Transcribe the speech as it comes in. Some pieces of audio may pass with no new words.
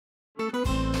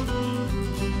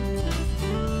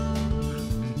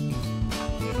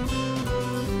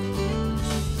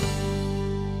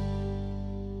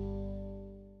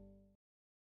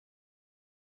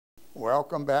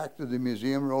Welcome back to the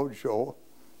Museum Roadshow.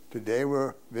 Today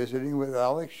we're visiting with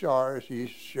Alex Sahr as he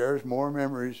shares more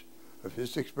memories of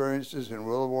his experiences in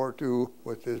World War II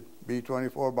with his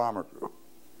B-24 bomber crew.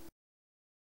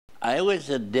 I was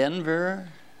at Denver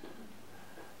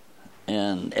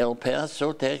and El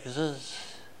Paso,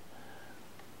 Texas,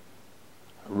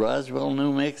 Roswell,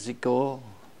 New Mexico,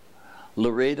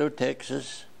 Laredo,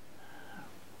 Texas,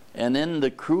 and then the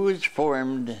crews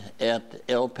formed at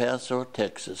El Paso,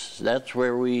 Texas. That's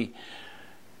where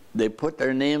they put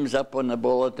their names up on the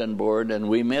bulletin board, and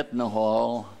we met in the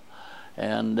hall,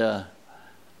 and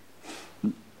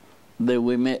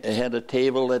we had a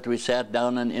table that we sat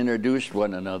down and introduced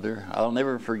one another. I'll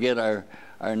never forget our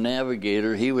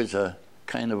navigator. He was a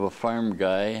kind of a farm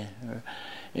guy,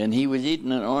 and he was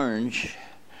eating an orange,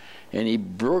 and he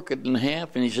broke it in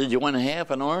half, and he said, "You want a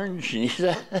half an orange?" And he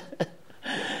said,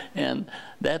 and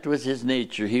that was his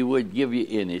nature. He would give you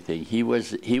anything. He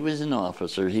was an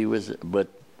officer. But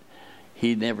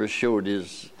he never showed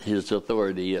his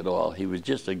authority at all. He was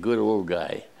just a good old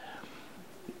guy.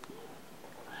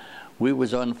 We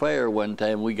was on fire one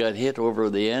time. We got hit over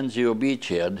the Anzio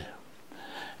beachhead,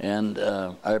 and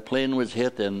our plane was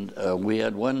hit, and we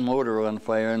had one motor on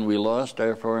fire, and we lost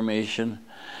our formation,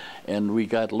 and we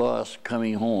got lost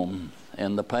coming home.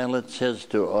 And the pilot says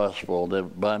to Oswald, the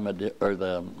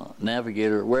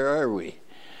navigator, "Where are we?"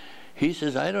 He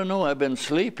says, "I don't know, I've been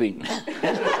sleeping."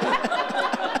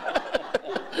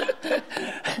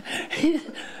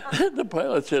 The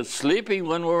pilot says, "Sleeping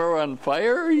when we're on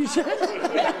fire?" He said.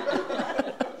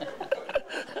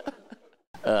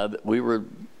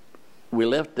 We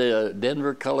left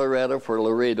Denver, Colorado for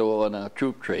Laredo on a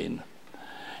troop train.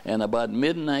 And about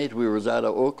midnight, we was out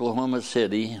of Oklahoma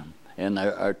City, and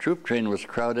our troop train was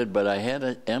crowded, but I had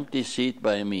an empty seat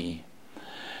by me.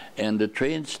 And the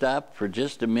train stopped for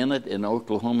just a minute in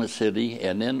Oklahoma City,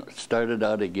 and then started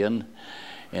out again.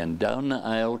 And down the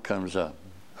aisle comes a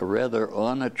rather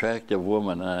unattractive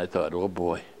woman, and I thought, oh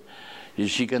boy,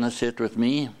 is she going to sit with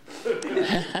me?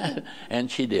 And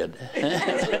she did.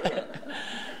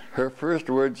 Her first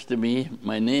words to me,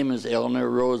 "My name is Eleanor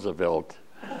Roosevelt.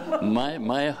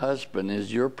 My husband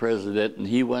is your president, and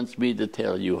he wants me to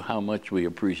tell you how much we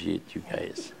appreciate you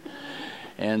guys."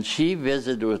 And she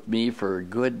visited with me for a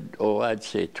good, I'd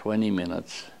say 20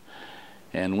 minutes.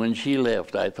 And when she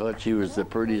left, I thought she was the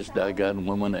prettiest doggone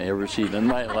woman I ever seen in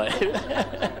my life.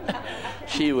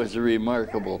 She was a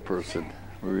remarkable person,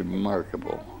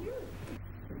 remarkable.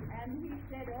 And he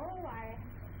said, "Oh, I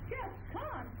just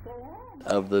can't go on."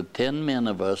 Of the 10 men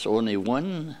of us, only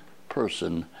one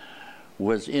person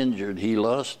was injured. He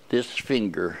lost this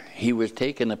finger. He was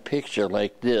taking a picture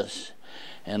like this,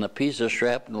 and a piece of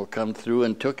shrapnel come through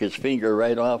and took his finger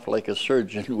right off like a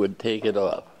surgeon would take it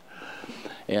off.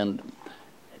 And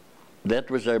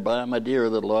that was our bombardier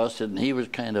that lost it, and he was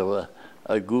kind of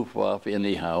a goof off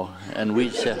anyhow. And we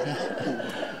said,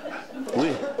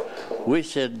 we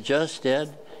said, "Just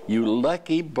Ed, you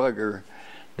lucky bugger.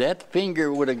 That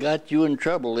finger would have got you in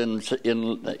trouble in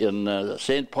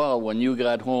St. Paul when you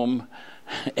got home,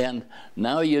 and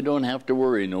now you don't have to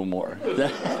worry no more."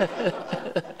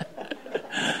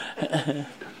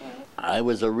 I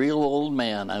was a real old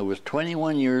man. I was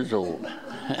 21 years old.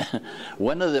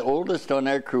 One of the oldest on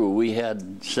our crew. We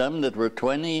had some that were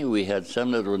 20, we had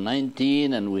some that were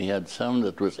 19, and we had some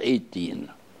that was 18.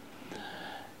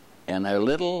 And our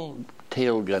little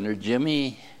tail gunner,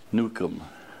 Jimmy Newcomb,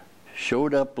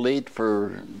 showed up late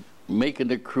for making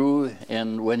the crew,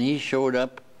 and when he showed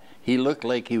up, he looked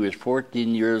like he was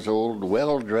 14 years old,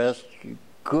 well-dressed,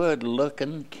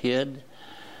 good-looking kid.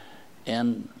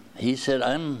 And he said,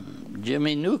 "I'm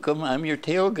Jimmy Newcomb, I'm your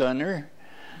tail gunner."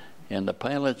 And the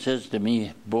pilot says to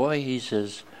me, "Boy," he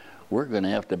says, "we're going to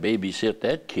have to babysit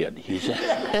that kid," he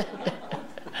said.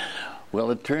 Well,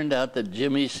 it turned out that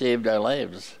Jimmy saved our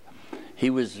lives.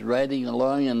 He was riding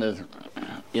along in the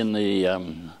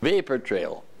vapor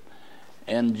trail,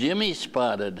 and Jimmy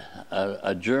spotted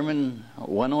a German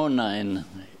 109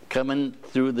 coming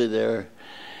through there,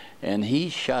 and he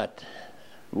shot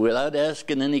without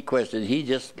asking any questions. He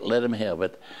just let him have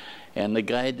it, and the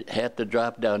guy had to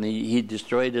drop down. He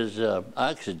destroyed his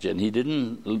oxygen. He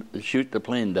didn't shoot the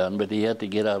plane down, but he had to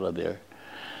get out of there.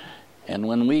 And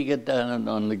when we get down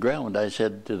on the ground, I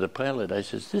said to the pilot, I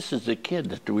says, "This is the kid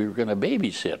that we were going to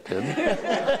babysit."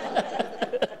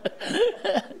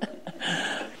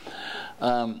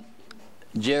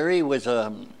 Jerry was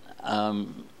a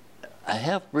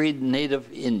half-breed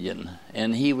native Indian,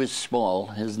 and he was small.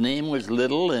 His name was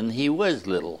Little, and he was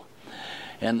little.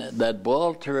 And that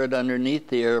ball turret underneath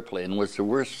the airplane was the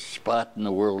worst spot in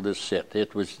the world to sit.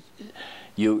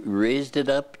 You raised it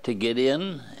up to get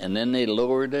in, and then they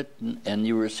lowered it, and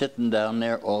you were sitting down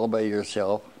there all by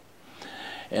yourself.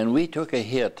 And we took a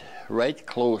hit right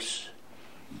close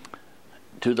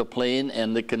to the plane,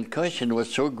 and the concussion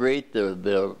was so great,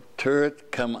 the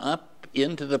turret come up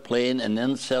into the plane and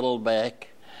then settled back.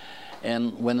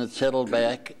 And when it settled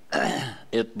back,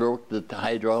 it broke the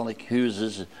hydraulic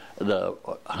hoses,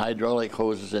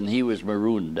 and he was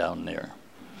marooned down there.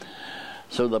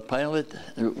 So the pilot,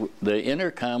 the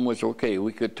intercom was okay.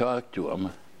 We could talk to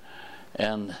him.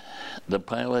 And the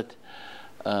pilot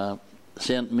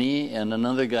sent me and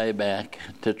another guy back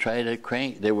to try to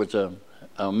crank. There was a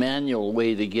manual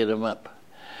way to get him up.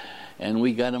 And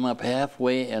we got him up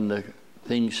halfway, and the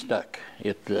thing stuck.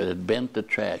 It bent the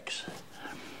tracks.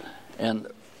 And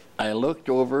I looked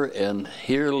over, and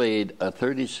here laid a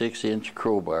 36-inch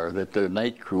crowbar that the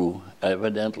night crew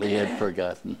evidently had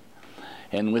forgotten.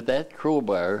 And with that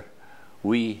crowbar,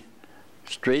 we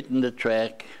straightened the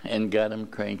track and got him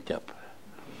cranked up.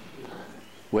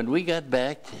 When we got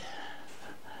back,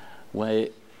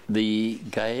 the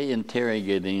guy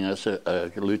interrogating us,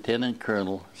 a lieutenant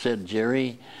colonel, said,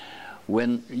 "Jerry,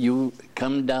 when you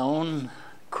come down,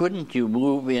 couldn't you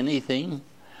move anything?"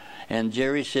 And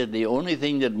Jerry said, "The only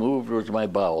thing that moved was my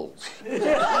bowels."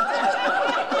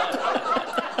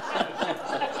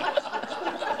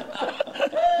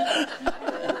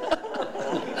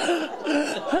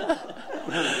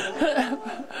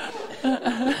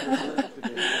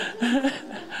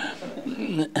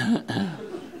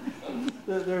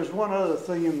 There's one other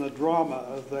thing in the drama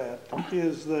of that,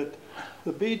 is that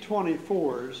the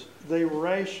B-24s, they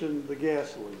rationed the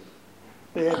gasoline.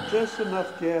 They had just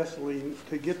enough gasoline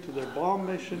to get to their bomb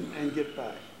mission and get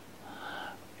back.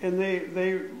 And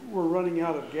they were running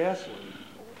out of gasoline.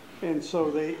 And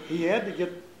so he had to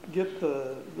get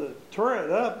the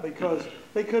turret up because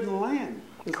they couldn't land.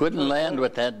 Couldn't land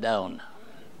with that down.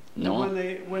 No.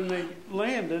 When they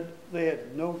landed, they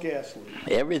had no gasoline.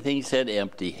 Everything said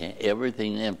empty.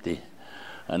 Everything empty.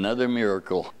 Another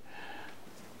miracle.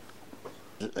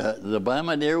 The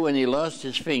bombardier, when he lost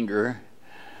his finger,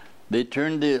 they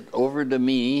turned it over to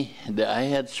me. I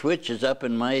had switches up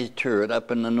in my turret,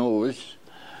 up in the nose,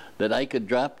 that I could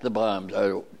drop the bombs.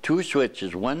 Two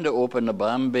switches, one to open the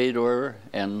bomb bay door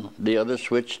and the other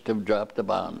switch to drop the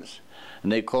bombs.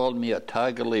 And they called me a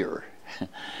toggler.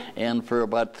 And for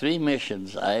about 3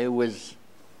 missions, I was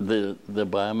the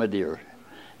bombardier.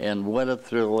 And what a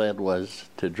thrill that was,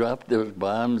 to drop those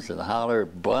bombs and holler,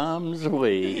 "Bombs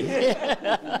away."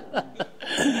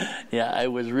 Yeah, I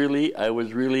was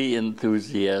really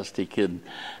enthusiastic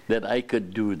that I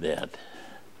could do that.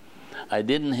 I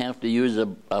didn't have to use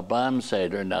a bomb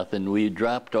sight or nothing. We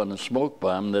dropped on a smoke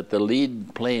bomb that the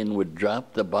lead plane would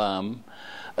drop the bomb,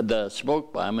 the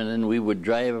smoke bomb, and then we would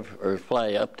drive or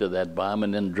fly up to that bomb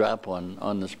and then drop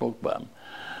on the smoke bomb.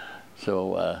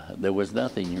 So there was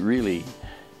nothing really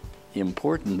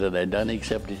important that I'd done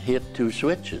except hit 2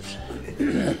 switches.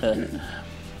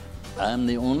 I'm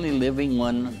the only living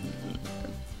one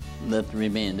that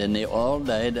remained, and they all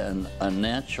died a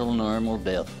natural, normal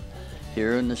death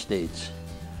here in the States.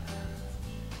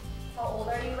 How old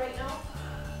are you right now?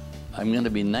 I'm going to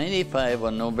be 95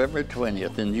 on November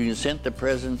 20th, and you can send the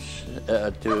presents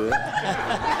to...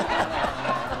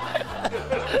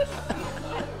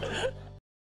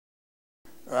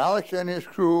 Alex and his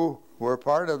crew were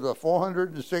part of the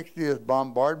 460th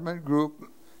Bombardment Group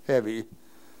Heavy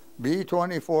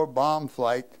B-24 bomb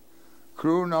flight,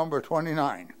 crew number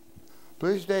 29.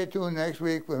 Please stay tuned next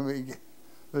week when we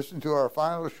listen to our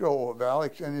final show of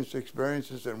Alex and his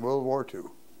experiences in World War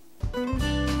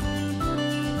II.